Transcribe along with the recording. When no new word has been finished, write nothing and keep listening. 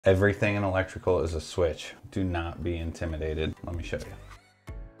Everything in electrical is a switch. Do not be intimidated. Let me show you.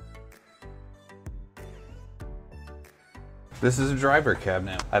 This is a driver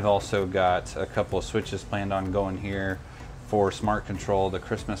cabinet. I've also got a couple of switches planned on going here for smart control. The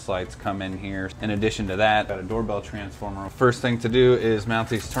Christmas lights come in here. In addition to that, got a doorbell transformer. First thing to do is mount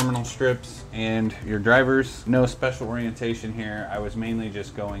these terminal strips and your drivers. No special orientation here. I was mainly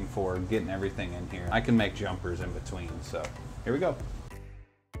just going for getting everything in here. I can make jumpers in between, so here we go.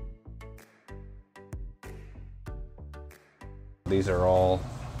 These are all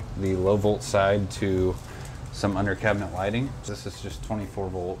the low volt side to some under cabinet lighting. This is just 24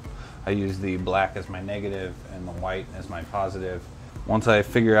 volt. I use the black as my negative and the white as my positive. Once I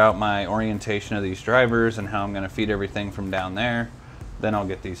figure out my orientation of these drivers and how I'm going to feed everything from down there, then I'll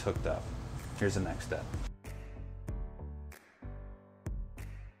get these hooked up. Here's the next step.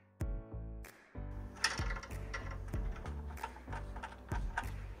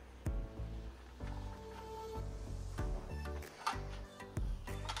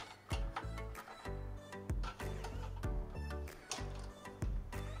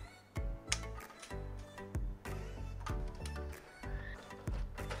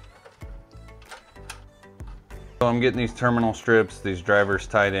 So I'm getting these terminal strips, these drivers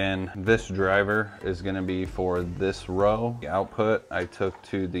tied in. This driver is going to be for this row. The output I took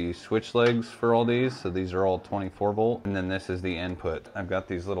to the switch legs for all these, so these are all 24 volt. And then this is the input. I've got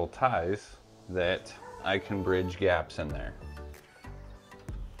these little ties that I can bridge gaps in there.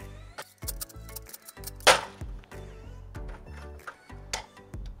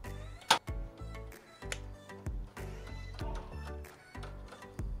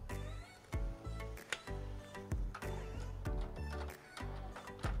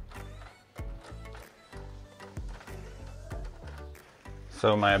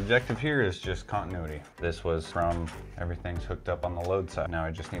 So my objective here is just continuity. This was from everything's hooked up on the load side. Now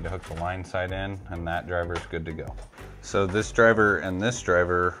I just need to hook the line side in and that driver is good to go. So this driver and this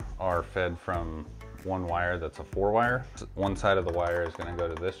driver are fed from one wire that's a 4-wire. One side of the wire is gonna go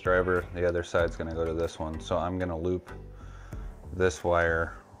to this driver, the other side's gonna go to this one. So I'm gonna loop this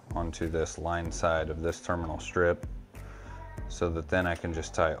wire onto this line side of this terminal strip, so that then I can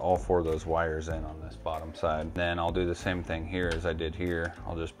just tie all 4 of those wires in on this bottom side. Then I'll do the same thing here as I did here.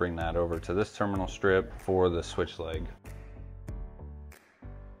 I'll just bring that over to this terminal strip for the switch leg.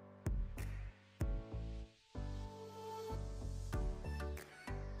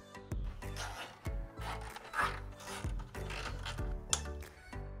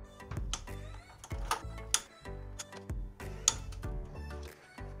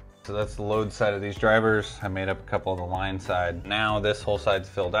 So that's the load side of these drivers. I made up a couple of the line side. Now this whole side's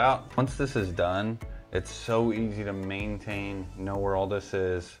filled out. Once this is done, it's so easy to maintain, know where all this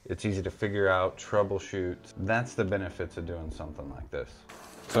is. It's easy to figure out, troubleshoot. That's the benefits of doing something like this.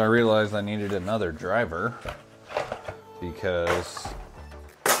 So I realized I needed another driver because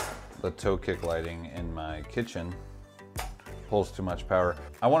the toe kick lighting in my kitchen pulls too much power.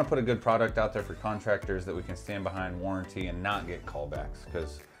 I want to put a good product out there for contractors that we can stand behind warranty and not get callbacks,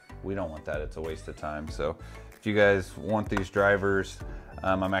 because we don't want that. It's a waste of time. So if you guys want these drivers,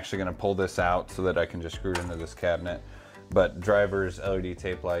 I'm actually going to pull this out so that I can just screw it into this cabinet. But drivers, LED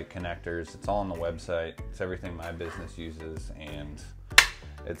tape light, connectors, it's all on the website. It's everything my business uses, and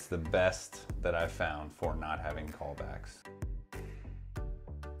it's the best that I've found for not having callbacks.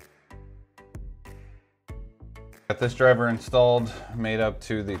 Got this driver installed, made up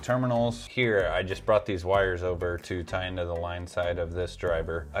to the terminals. Here, I just brought these wires over to tie into the line side of this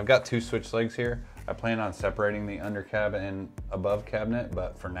driver. I've got 2 switch legs here. I plan on separating the under cabinet and above cabinet,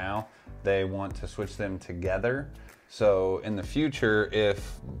 but for now, they want to switch them together. So in the future,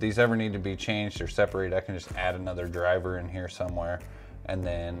 if these ever need to be changed or separated, I can just add another driver in here somewhere and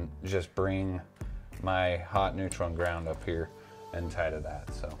then just bring my hot, neutral, and ground up here and tie to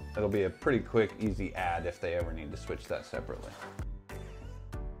that. So it'll be a pretty quick, easy add if they ever need to switch that separately.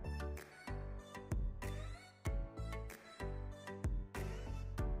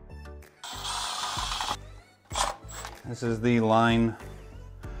 This is the line.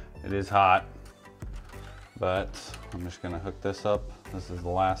 It is hot, but I'm just gonna hook this up. This is the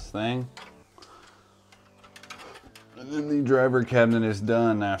last thing. And then the driver cabinet is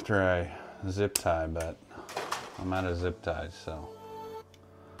done after I zip tie, but I'm out of zip ties, so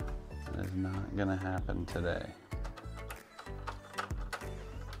it is not gonna happen today.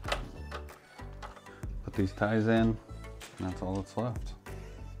 Put these ties in, and that's all that's left.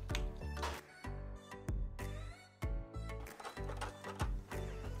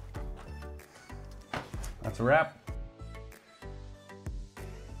 That's a wrap.